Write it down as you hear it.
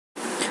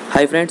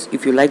Hi friends,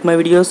 if you like my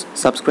videos,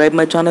 subscribe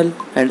my channel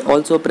and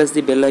also press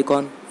the bell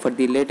icon for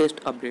the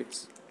latest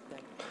updates.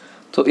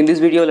 So in this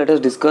video let us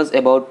discuss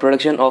about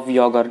production of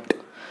yogurt,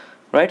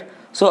 right?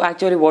 So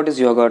actually what is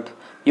yogurt?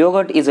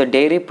 Yogurt is a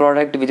dairy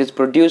product which is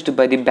produced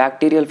by the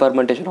bacterial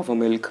fermentation of a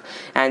milk,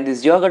 and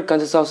this yogurt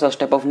consists of such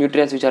type of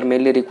nutrients which are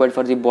mainly required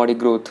for the body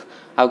growth.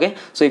 Okay,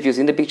 so if you see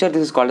in the picture,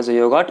 this is called as a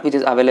yogurt, which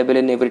is available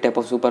in every type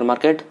of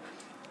supermarket.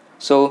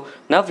 So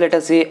now let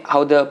us see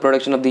how the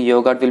production of the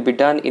yogurt will be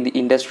done in the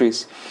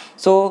industries.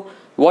 So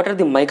what are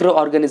the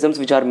microorganisms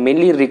which are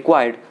mainly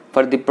required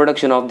for the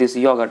production of this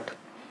yogurt?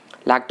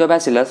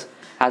 Lactobacillus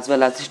as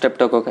well as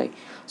streptococci.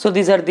 So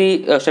these are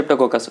the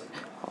streptococcus.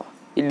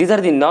 These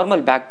are the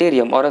normal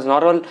bacterium or as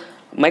normal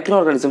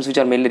microorganisms which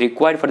are mainly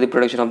required for the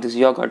production of this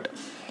yogurt.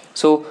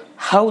 So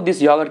how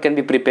this yogurt can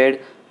be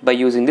prepared? By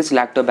using this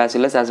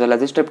lactobacillus as well as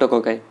the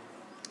streptococci.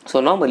 So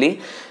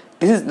normally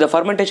the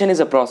fermentation is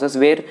a process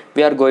where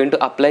we are going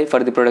to apply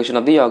for the production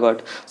of the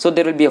yogurt. So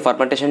there will be a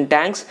fermentation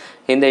tanks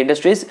in the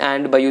industries,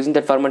 and by using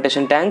that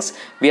fermentation tanks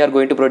we are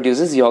going to produce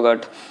this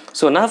yogurt.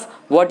 So now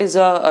what is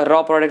a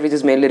raw product which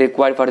is mainly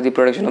required for the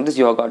production of this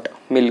yogurt?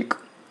 Milk.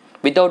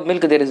 Without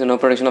milk there is no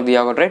production of the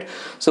yogurt, right?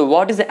 So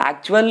what is the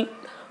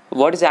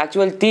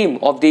actual theme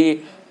of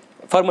the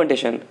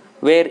fermentation?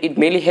 Where it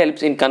mainly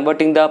helps in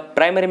converting the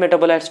primary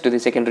metabolites to the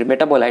secondary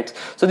metabolites.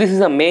 So this is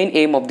the main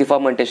aim of the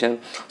fermentation.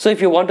 So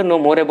if you want to know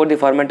more about the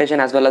fermentation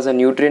as well as the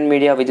nutrient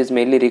media which is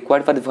mainly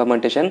required for the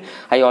fermentation,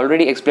 I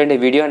already explained a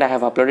video and I have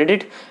uploaded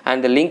it,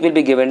 and the link will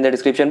be given in the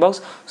description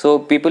box. So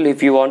people,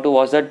 if you want to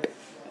watch that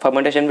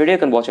fermentation video, you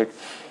can watch it.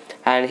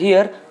 And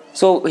here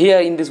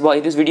in this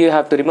video you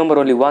have to remember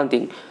only one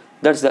thing,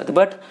 that's that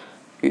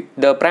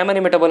the primary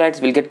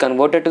metabolites will get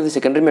converted to the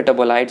secondary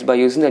metabolites by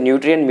using the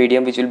nutrient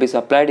medium which will be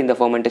supplied in the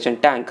fermentation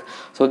tank.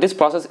 So this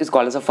process is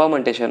called as a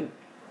fermentation.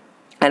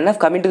 And now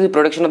coming to the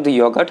production of the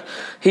yogurt,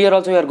 here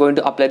also we are going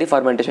to apply the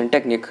fermentation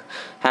technique,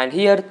 and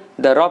here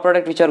the raw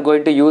product which you are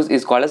going to use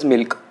is called as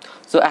milk.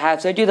 So I have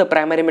said you the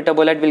primary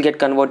metabolite will get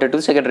converted to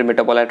the secondary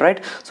metabolite,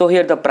 right? So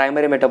here the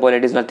primary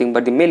metabolite is nothing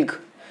but the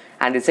milk,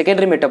 and the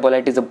secondary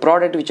metabolite is a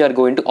product which you are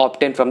going to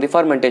obtain from the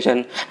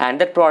fermentation, and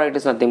that product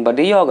is nothing but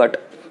the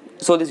yogurt.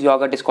 So this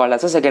yogurt is called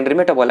as a secondary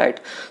metabolite.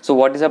 So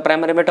what is a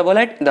primary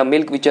metabolite? The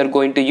milk which you are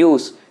going to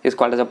use is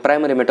called as a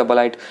primary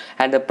metabolite,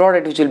 and the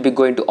product which will be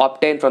going to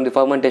obtain from the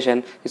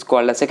fermentation is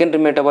called a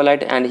secondary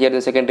metabolite, and here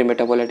the secondary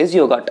metabolite is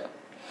yogurt,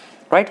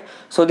 right?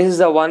 So this is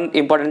the one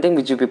important thing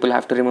which you people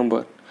have to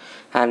remember.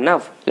 And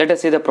now let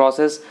us see the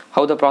process,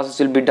 how the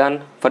process will be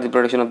done for the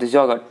production of this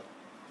yogurt.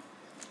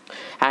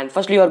 And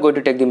firstly you are going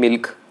to take the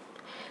milk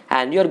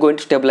and you are going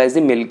to stabilize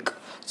the milk.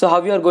 So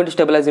how you are going to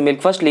stabilize the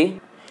milk? Firstly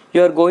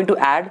you are going to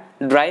add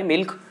dry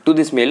milk to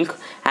this milk,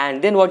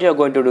 and then what you are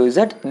going to do is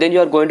that then you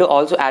are going to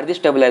also add the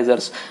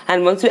stabilizers,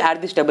 and once you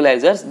add the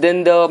stabilizers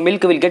then the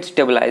milk will get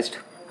stabilized,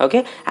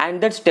 okay, and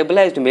that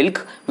stabilized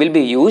milk will be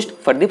used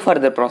for the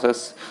further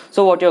process.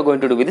 So what you are going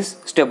to do with this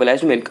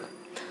stabilized milk?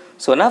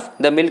 So now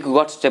the milk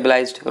got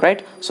stabilized,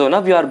 right? So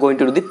now we are going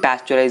to do the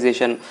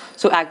pasteurization.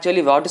 So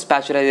actually what is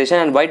pasteurization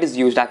and why it is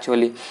used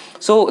actually?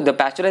 So the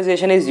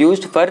pasteurization is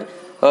used for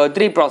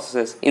three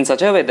processes in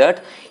such a way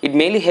that it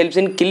mainly helps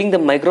in killing the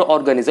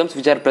microorganisms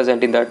which are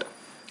present in that.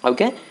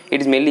 Okay,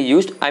 it is mainly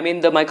used, I mean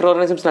the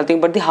microorganisms,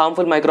 nothing but the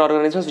harmful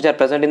microorganisms which are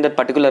present in that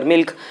particular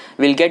milk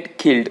will get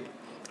killed,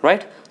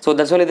 right? So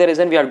that's only the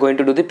reason we are going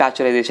to do the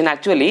pasteurization.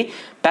 Actually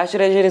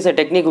pasteurization is a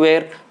technique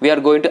where we are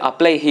going to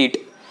apply heat,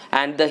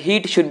 and the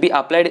heat should be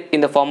applied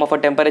in the form of a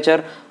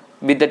temperature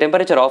with the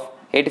temperature of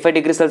 85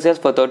 degrees Celsius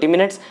for 30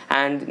 minutes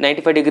and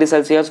 95 degrees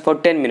Celsius for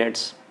 10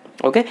 minutes.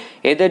 Okay,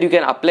 either you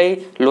can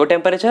apply low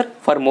temperature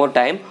for more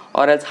time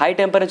or else high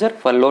temperature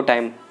for low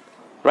time,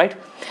 right?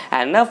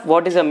 And now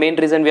what is the main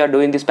reason we are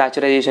doing this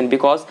pasteurization?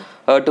 Because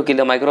to kill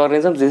the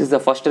microorganisms, this is the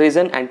first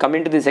reason. And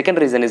coming to the second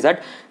reason is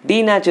that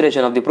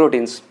denaturation of the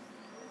proteins.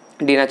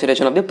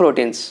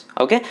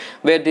 Okay,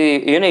 where the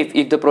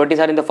if the proteins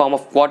are in the form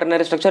of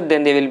quaternary structure,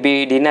 then they will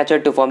be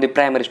denatured to form the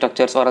primary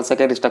structures or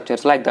secondary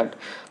structures, like that.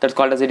 That's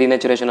called as the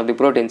denaturation of the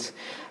proteins.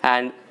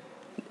 And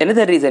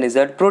another reason is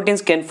that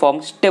proteins can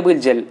form stable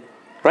gel,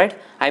 right?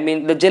 I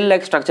mean the gel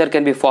like structure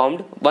can be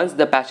formed once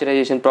the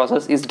pasteurization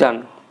process is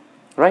done,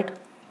 right?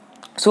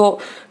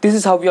 So this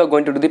is how we are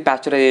going to do the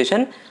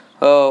pasteurization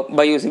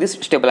by using this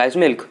stabilized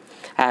milk.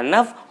 And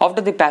now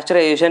after the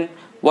pasteurization,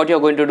 what you are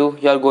going to do?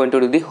 You are going to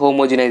do the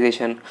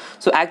homogenization.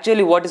 So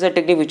actually what is the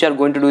technique which you are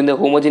going to do in the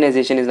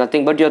homogenization is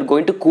nothing but you are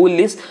going to cool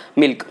this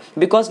milk,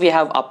 because we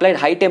have applied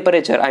high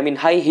temperature, I mean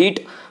high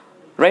heat,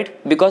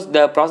 right? Because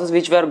the process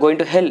which we are going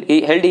to held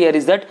here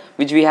is that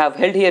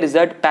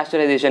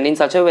pasteurization in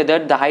such a way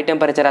that the high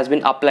temperature has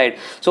been applied.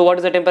 So what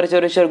is the temperature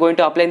which you are going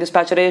to apply in this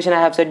pasteurization?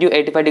 I have said you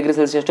 85 degrees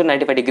Celsius to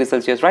 95 degrees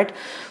Celsius, right?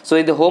 So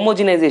in the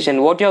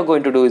homogenization, what you are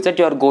going to do is that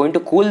you are going to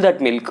cool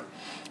that milk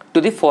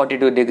to the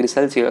 42 degrees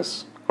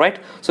Celsius, right?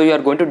 So you are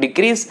going to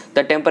decrease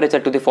the temperature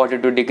to the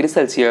 42 degrees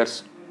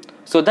Celsius,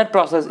 So that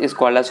process is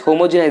called as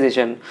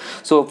homogenization.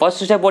 So first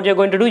step, what you're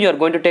going to do, you're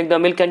going to take the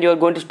milk and you're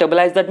going to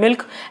stabilize that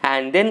milk,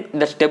 and then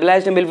the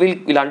stabilized milk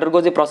will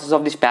undergo the process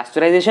of this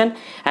pasteurization,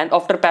 and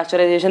after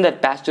pasteurization,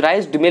 that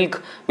pasteurized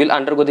milk will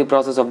undergo the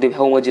process of the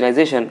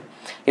homogenization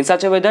in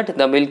such a way that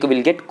the milk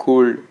will get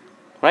cooled,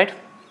 right?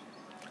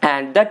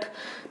 And that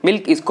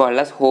milk is called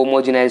as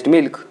homogenized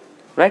milk,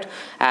 right?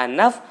 And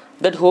now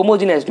that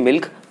homogenized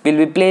milk will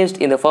be placed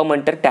in the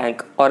fermenter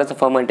tank, or as a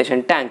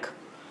fermentation tank,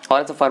 or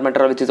as a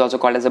fermenter, which is also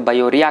called as a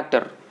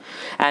bioreactor.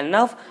 And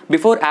now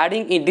before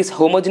adding in this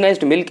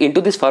homogenized milk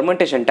into this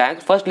fermentation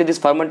tank, firstly this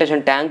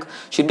fermentation tank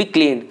should be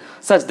cleaned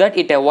such that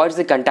it avoids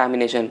the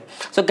contamination.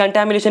 So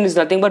contamination is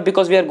nothing but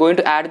because we are going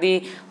to add the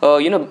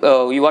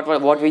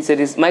what we said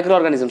is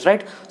microorganisms,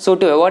 right? So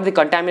to avoid the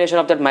contamination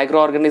of that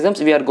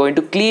microorganisms, we are going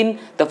to clean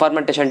the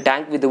fermentation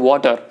tank with the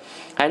water,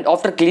 and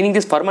after cleaning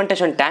this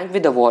fermentation tank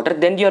with the water,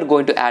 then you are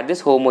going to add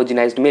this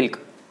homogenized milk,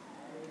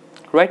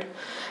 right?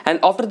 And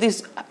after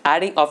this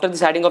adding of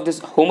this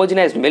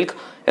homogenized milk,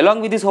 along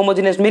with this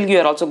homogenized milk, you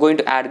are also going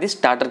to add this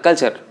starter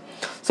culture.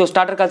 So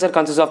starter culture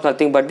consists of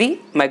nothing but the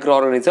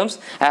microorganisms.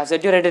 As I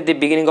said you right at the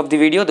beginning of the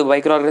video, the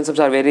microorganisms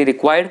are very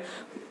required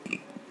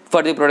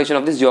for the production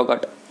of this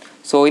yogurt.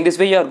 So in this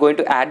way, you are going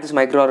to add these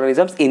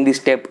microorganisms in this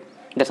step.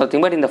 That's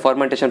nothing but in the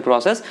fermentation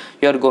process,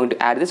 you are going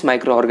to add these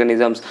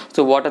microorganisms.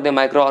 So what are the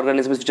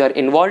microorganisms which are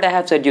involved? I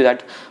have said you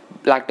that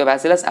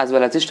Lactobacillus as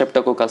well as the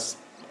Streptococcus,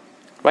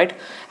 right?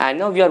 And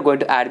now we are going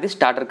to add this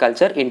starter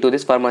culture into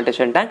this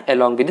fermentation tank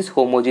along with this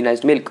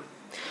homogenized milk,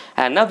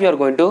 and now we are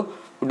going to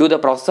do the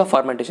process of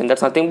fermentation.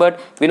 That's nothing but,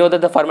 we know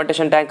that the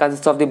fermentation tank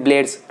consists of the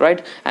blades,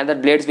 right? And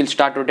that blades will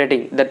start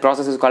rotating. That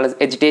process is called as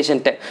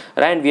agitation, right?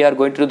 And we are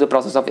going to do the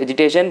process of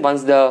agitation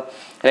once the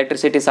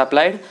electricity is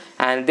applied,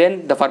 and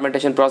then the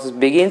fermentation process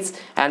begins.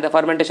 And the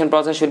fermentation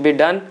process should be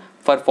done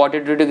for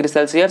 42 degrees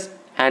Celsius,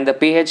 and the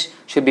pH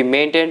should be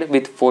maintained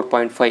with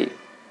 4.5,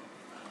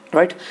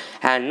 right?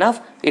 And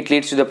now it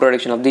leads to the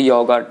production of the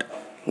yogurt.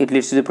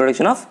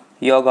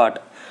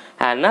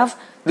 And now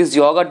this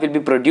yogurt will be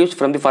produced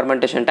from the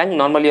fermentation tank.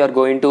 Normally you are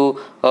going to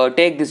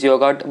take this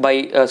yogurt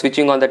by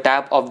switching on the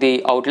tap of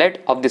the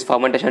outlet of this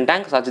fermentation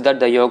tank, such that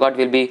the yogurt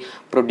will be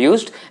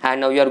produced.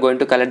 And now you are going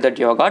to collect that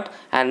yogurt,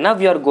 and now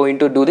we are going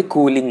to do the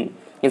cooling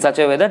in such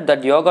a way that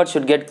that yogurt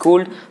should get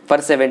cooled for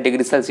 7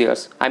 degrees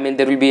Celsius. I mean,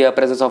 there will be a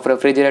presence of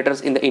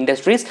refrigerators in the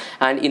industries,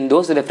 and in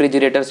those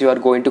refrigerators you are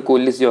going to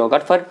cool this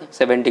yogurt for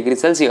 7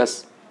 degrees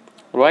Celsius,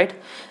 right?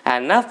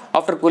 And now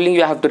after cooling,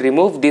 you have to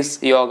remove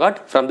this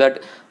yogurt from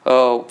that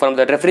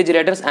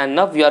refrigerators, and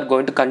now we are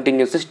going to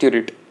continuously stir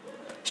it.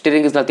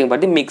 Stirring is nothing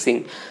but the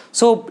mixing.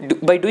 So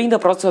by doing the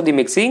process of the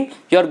mixing,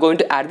 you are going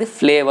to add the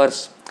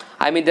flavors.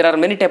 I mean, there are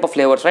many type of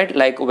flavors, right?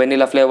 Like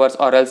vanilla flavors,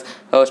 or else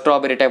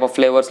strawberry type of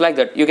flavors, like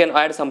that. You can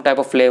add some type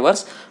of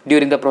flavors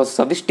during the process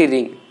of the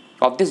stirring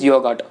of this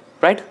yogurt,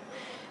 right?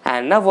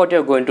 And now what you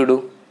are going to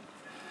do,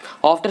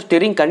 after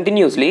stirring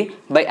continuously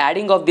by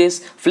adding of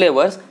these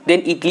flavors,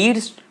 then it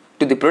leads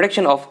to the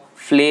production of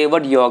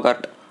flavored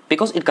yogurt,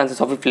 because it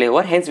consists of a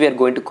flavor. Hence we are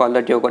going to call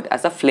that yogurt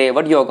as a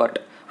flavored yogurt,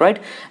 right?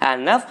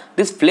 And now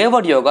this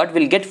flavored yogurt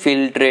will get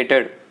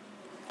filtrated,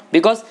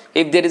 because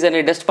if there is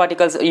any dust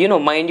particles,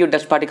 minute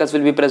dust particles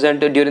will be present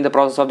during the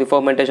process of the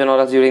fermentation, or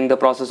else during the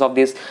process of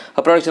this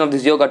production of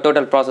this yogurt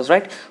total process,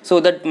 right? So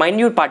that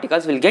minute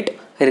particles will get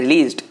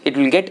released, it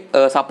will get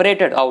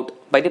separated out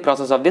by the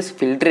process of this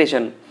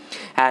filtration.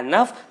 And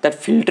now that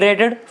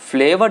filtrated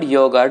flavored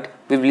yogurt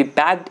will be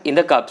packed in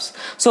the cups.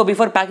 So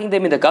before packing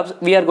them in the cups,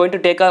 we are going to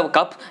take a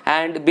cup,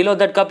 and below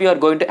that cup you are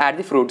going to add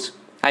the fruits.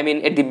 I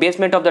mean, at the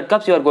basement of that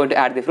cups you are going to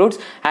add the fruits,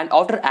 and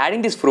after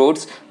adding these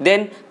fruits,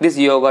 then this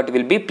yogurt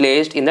will be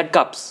placed in that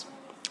cups,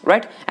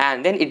 right?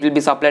 And then it will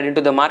be supplied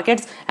into the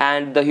markets,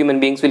 and the human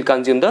beings will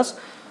consume those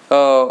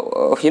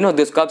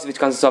these cups which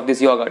consists of this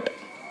yogurt,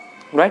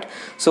 right?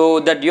 So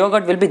that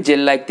yogurt will be gel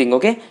like thing,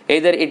 okay?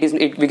 Either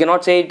we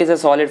cannot say it is a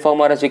solid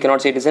form, or else we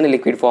cannot say it is in a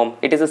liquid form.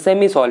 It is a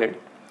semi-solid.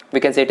 We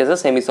can say it is a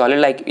semi-solid,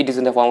 like it is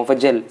in the form of a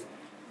gel,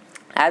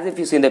 as if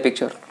you see in the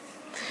picture.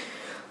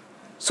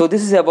 So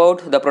this is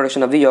about the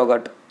production of the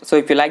yogurt. So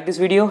if you like this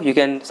video, you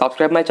can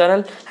subscribe my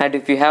channel, and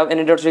if you have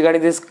any doubts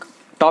regarding this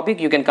topic,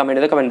 you can comment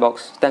in the comment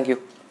box. Thank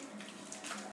you.